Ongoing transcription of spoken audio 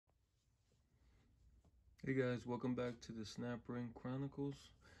Hey guys, welcome back to the Snap Ring Chronicles.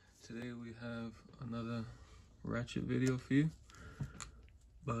 Today we have another Ratchet video for you.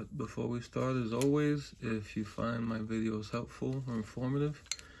 But before we start, as always, if you find my videos helpful or informative,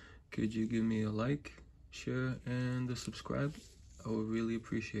 could you give me a like, share, and a subscribe? I would really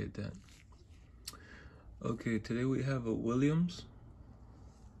appreciate that. Okay, today we have a Williams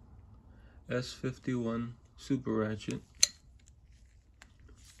S-51 Superratchet.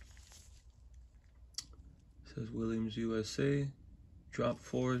 Says Williams USA, drop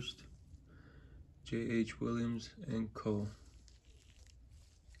forged, J.H. Williams and Co.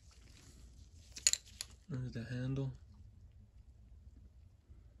 There's the handle.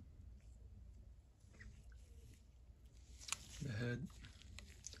 The head.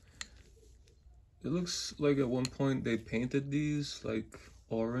 It looks like at one point they painted these like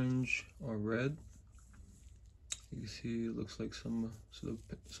orange or red. You can see it looks like some of the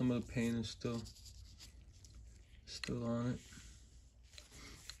paint is still on it.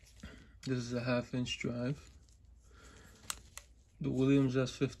 This is a 1/2-inch drive. The Williams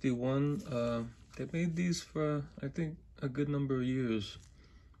S-51, they made these for I think a good number of years.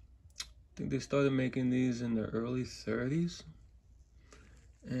 I think they started making these in the early 30s,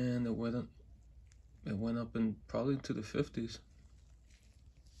 and it went up in probably to the 50s.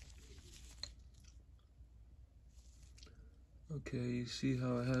 Okay, you see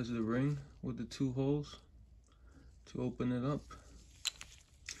how it has the ring with the 2 holes to open it up.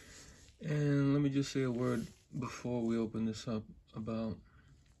 And let me just say a word before we open this up about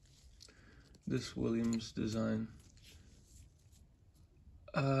this Williams design.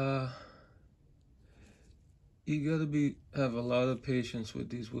 You gotta have a lot of patience with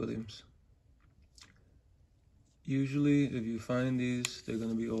these Williams. Usually if you find these, they're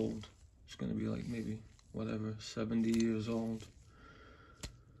gonna be old. It's gonna be like maybe whatever, 70 years old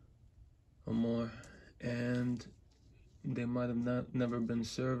or more, and they might have never been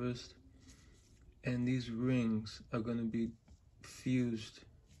serviced, and these rings are going to be fused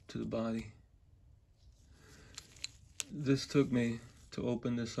to the body. This took me to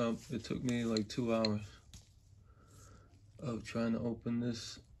open this up. It took me like 2 hours of trying to open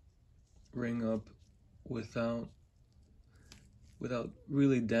this ring up without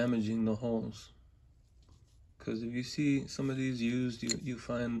really damaging the holes. Because if you see some of these used, you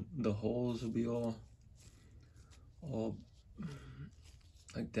find the holes will be all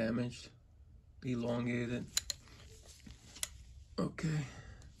like damaged, elongated. Okay,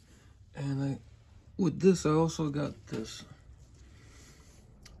 and with this I also got this.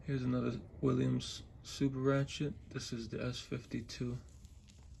 Here's another Williams Superratchet. This is the S-52,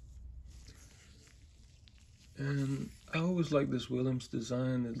 and I always like this Williams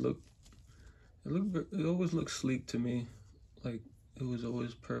design. It always looked sleek to me, like it was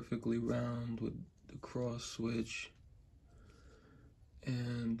always perfectly round with the cross switch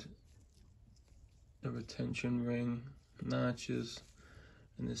and the retention ring notches,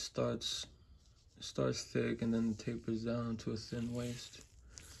 and it starts thick and then tapers down to a thin waist,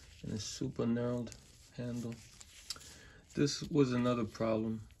 and a super knurled handle. This was another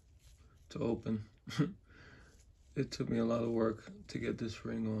problem to open. It took me a lot of work to get this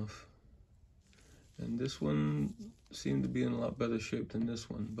ring off, and this one seemed to be in a lot better shape than this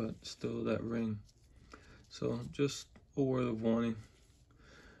one, but still that ring. So just a word of warning,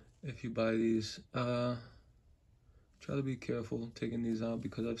 if you buy these, try to be careful taking these out,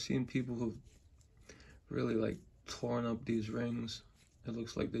 because I've seen people who've really like torn up these rings. It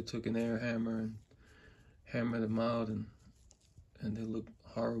looks like they took an air hammer and hammered them out, and they look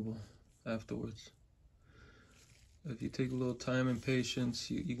horrible afterwards. If you take a little time and patience,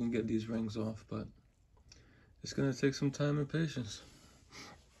 you can get these rings off, but it's gonna take some time and patience.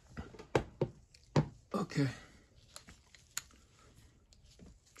 Okay.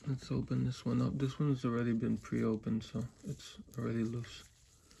 Let's open this one up. This one's already been pre-opened, so it's already loose.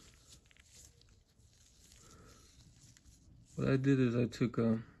 What I did is I took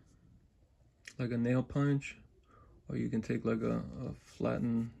like a nail punch, or you can take like a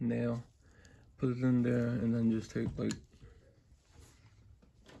flattened nail, put it in there, and then just take like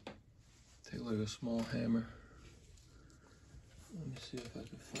a small hammer. Let me see if I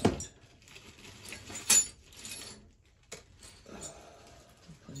can find it.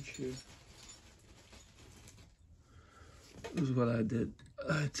 Punch here. This is what I did.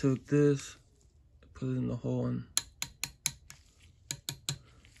 I took this, put it in the hole,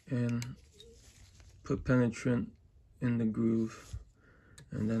 and put penetrant in the groove,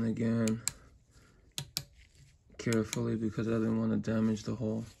 and then again carefully, because I didn't want to damage the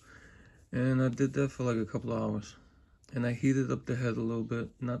hole. And I did that for like a couple of hours, and I heated up the head a little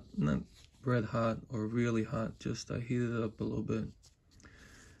bit, not red hot or really hot, just I heated it up a little bit.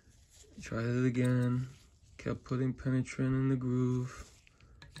 Tried it again, kept putting penetrant in the groove,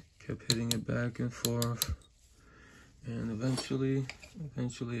 kept hitting it back and forth, and eventually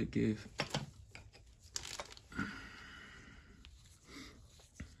it gave.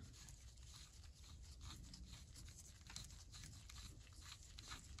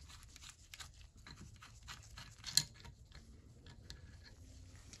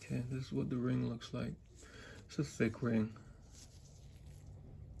 Okay, this is what the ring looks like. It's a thick ring.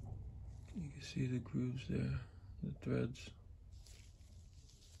 You can see the grooves there, the threads.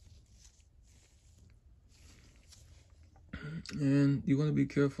 And you want to be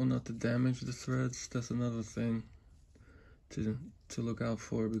careful not to damage the threads. That's another thing to look out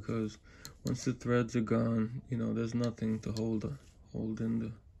for, because once the threads are gone, you know, there's nothing to hold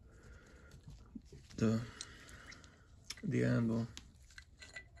in the handle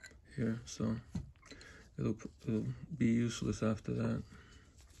here, so it'll be useless after that.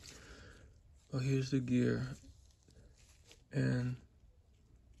 Well, here's the gear, and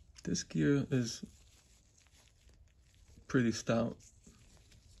this gear is pretty stout.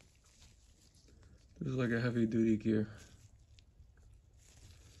 This is like a heavy duty gear.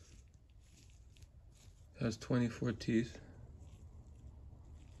 It has 24 teeth.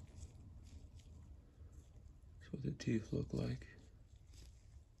 That's what the teeth look like.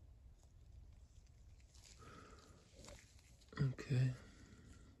 Okay.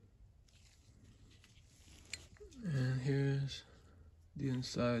 And here's the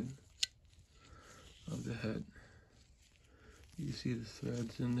inside of the head. You see the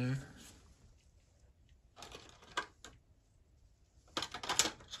threads in there.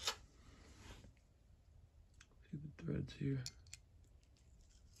 See the threads here.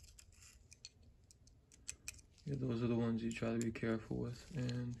 Yeah, those are the ones you try to be careful with.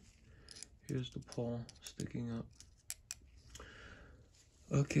 And here's the paw sticking up.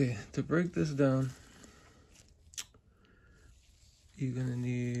 Okay, to break this down, you're gonna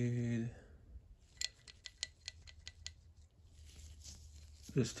need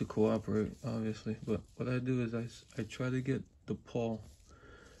this to cooperate, obviously. But what I do is I try to get the paw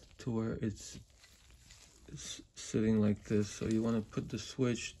to where it's sitting like this. So you want to put the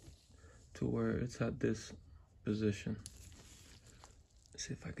switch to where it's at this position. Let's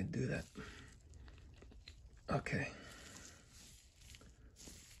see if I can do that. Okay.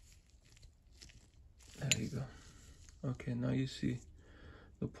 There you go. Okay, now you see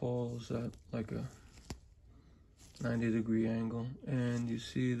the paw's at like a 90-degree angle, and you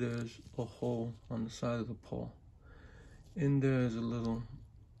see there's a hole on the side of the paw. In there is a little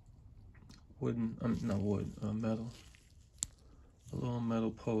metal. A little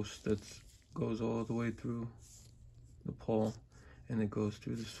metal post that goes all the way through the paw, and it goes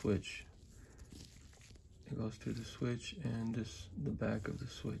through the switch. It goes through the switch and the back of the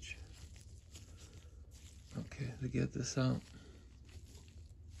switch. Okay, to get this out,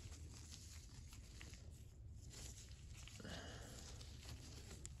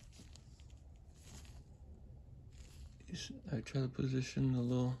 I try to position the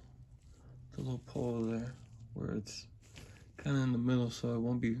little pole there where it's kind of in the middle, so it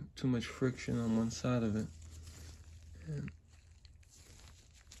won't be too much friction on one side of it.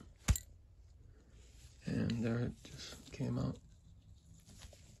 And there it just came out.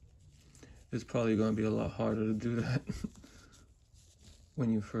 It's probably going to be a lot harder to do that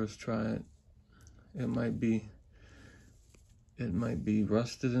when you first try it. It might be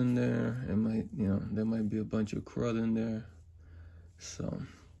rusted in there. It might, there might be a bunch of crud in there. So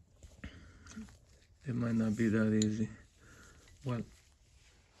it might not be that easy. What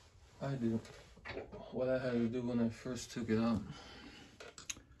I had to do when I first took it out.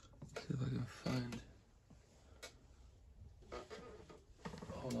 Let's see if I can find.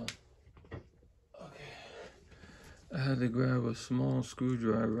 Hold on. I had to grab a small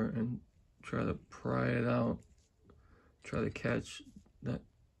screwdriver and try to pry it out, try to catch that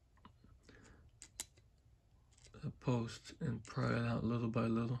post and pry it out little by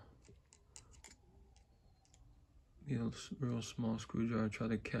little. Real small screwdriver, try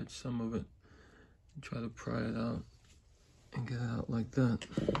to catch some of it and try to pry it out and get it out like that.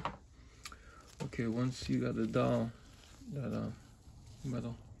 Okay, once you got the dowel, that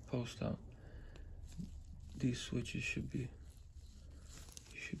metal post out, these switches you should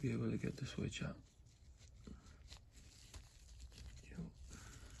be able to get the switch out.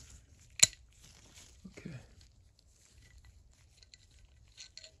 Okay.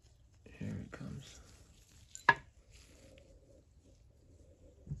 Here it comes.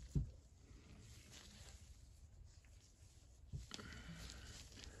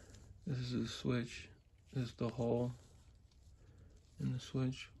 This is the switch. This is the hole in the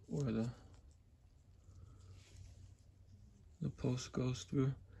switch where the post goes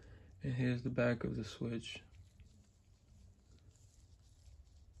through. And here's the back of the switch,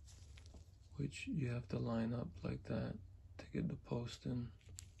 which you have to line up like that to get the post in,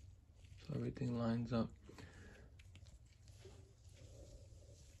 so everything lines up.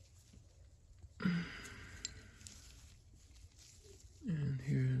 And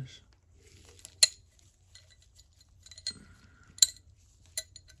here's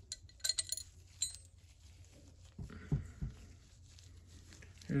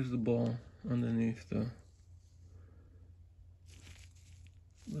the ball underneath the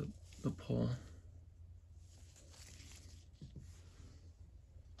pole.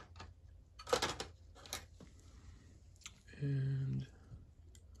 And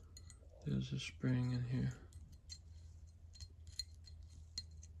there's a spring in here.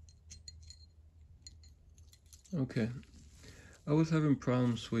 Okay, I was having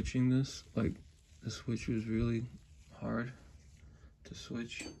problems switching this. Like, the switch was really hard to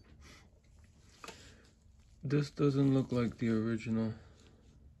switch. This doesn't look like the original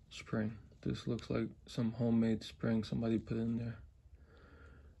spring. This looks like some homemade spring somebody put in there,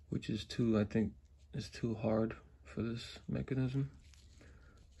 which is I think is too hard for this mechanism.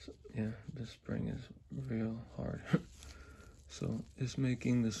 So, yeah, this spring is real hard. So it's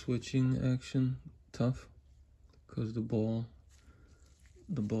making the switching action tough because the ball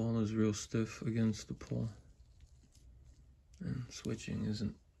is real stiff against the pole, and switching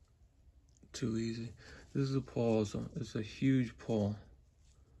isn't too easy. This is a pole. It's a huge pole.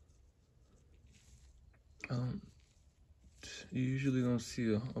 You usually don't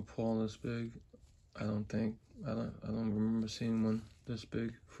see a pole this big. I don't think. I don't remember seeing one this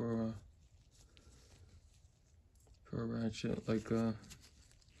big for a ratchet. Like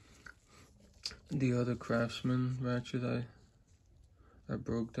the other Craftsman ratchet I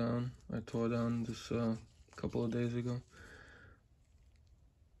broke down. I tore down this couple of days ago.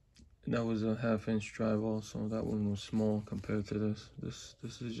 That was a 1/2-inch drive also. That one was small compared to this.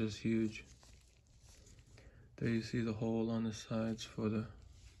 This is just huge. There you see the hole on the sides for the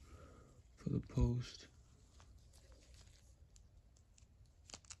post.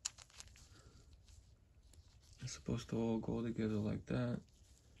 It's supposed to all go together like that.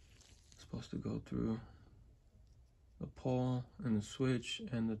 It's supposed to go through the pole and the switch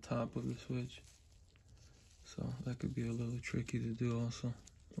and the top of the switch. So that could be a little tricky to do also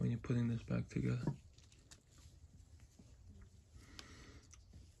when you're putting this back together.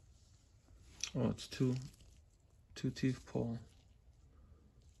 Oh, it's two teeth pole.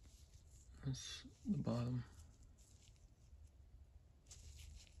 That's the bottom.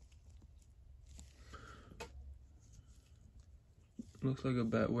 Looks like a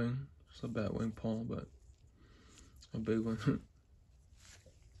bat wing. It's a bat wing pole, but a big one.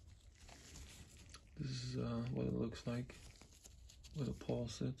 This is what it looks like where the pole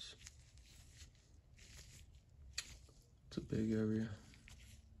sits. It's a big area.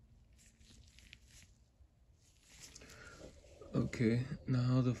 Okay,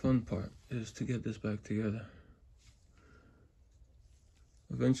 now the fun part is to get this back together.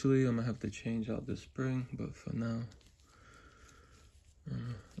 Eventually I'm gonna have to change out this spring, but for now,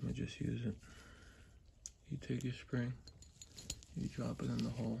 I'm gonna just use it. You take your spring, you drop it in the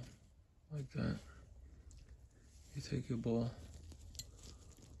hole, like that. You take your ball,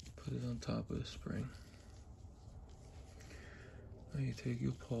 put it on top of the spring. Now you take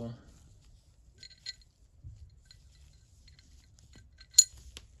your pole,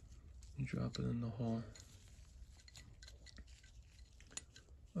 you drop it in the hole.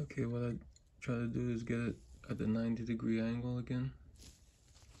 Okay, what I try to do is get it at the 90-degree angle again.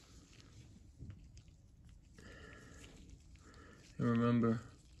 And remember,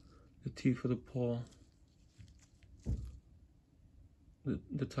 the teeth of the pole,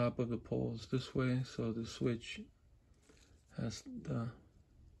 the top of the pole is this way, so the switch has the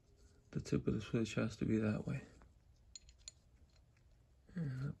tip of the switch has to be that way.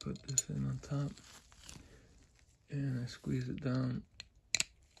 And I put this in on top, and I squeeze it down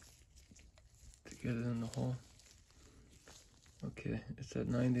to get it in the hole. Okay, it's at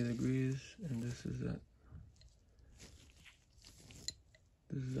 90 degrees, and this is at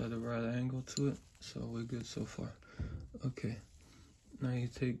the right angle to it, so we're good so far. Okay, now you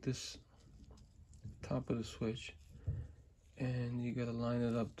take this top of the switch, and you gotta line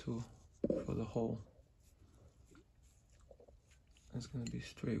it up for the hole. It's gonna be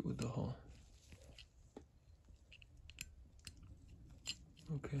straight with the hole.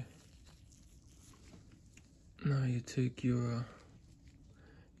 Okay. Now you take your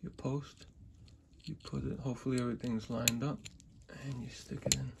your post. You put it, hopefully everything's lined up, and you stick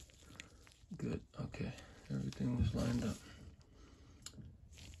it in. Good, okay, everything was lined up.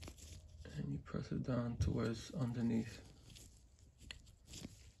 And you press it down to where it's underneath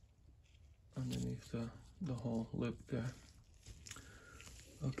the whole lip there.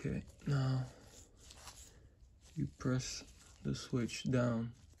 Okay, now you press the switch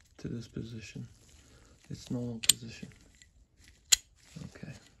down to this position, its normal position.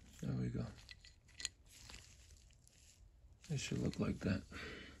 Okay, there we go. It should look like that.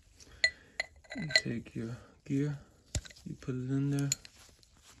 You take your gear, you put it in there,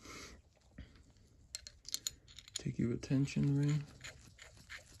 take your retention ring,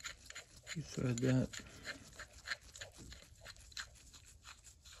 you thread that,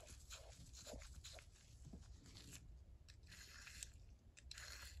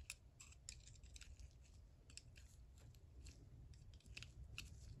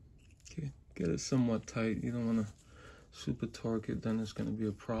 okay, get it somewhat tight. You don't want to super torque it, then it's going to be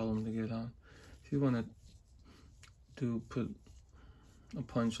a problem to get out. If you want to put a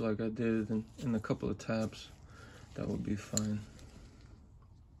punch like I did in a couple of tabs, that would be fine.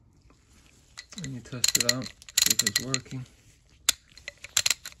 And you test it out, see if it's working.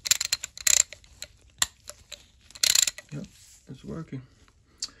 Yep, it's working.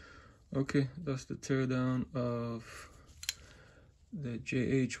 Okay, that's the teardown of the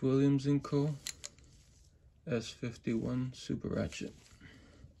J.H. Williams & Co. S-51 Super Ratchet.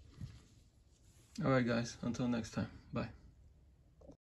 Alright guys, until next time, bye.